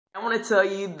I want to tell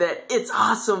you that it's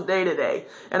awesome day today.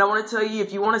 And I want to tell you,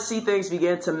 if you want to see things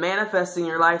begin to manifest in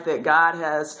your life that God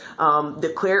has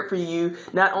declared for you,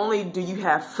 not only do you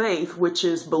have faith, which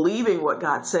is believing what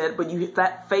God said, but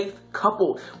that faith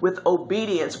coupled with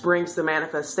obedience brings the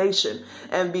manifestation.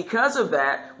 And because of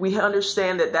that, we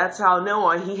understand that that's how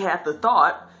Noah, he had the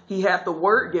thought. He had the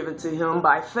word given to him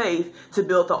by faith to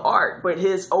build the ark, but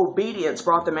his obedience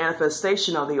brought the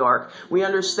manifestation of the ark. We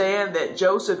understand that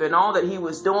Joseph and all that he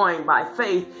was doing by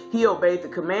faith, he obeyed the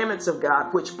commandments of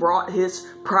God, which brought his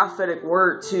prophetic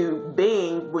word to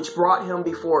being, which brought him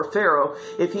before Pharaoh.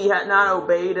 If he had not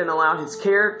obeyed and allowed his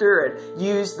character and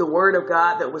used the word of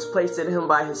God that was placed in him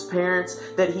by his parents,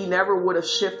 that he never would have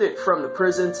shifted from the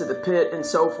prison to the pit and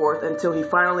so forth until he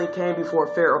finally came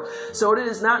before Pharaoh. So it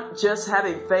is not just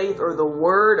having faith or the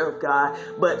word of God,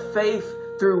 but faith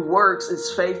through works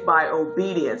is faith by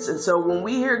obedience. And so when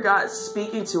we hear God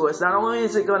speaking to us, not only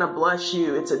is it going to bless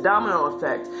you, it's a domino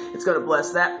effect. It's going to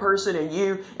bless that person and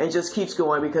you, and just keeps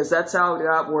going, because that's how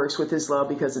God works with his love,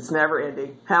 because it's never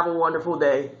ending. Have a wonderful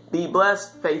day. Be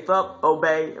blessed, faith up,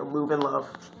 obey, and move in love.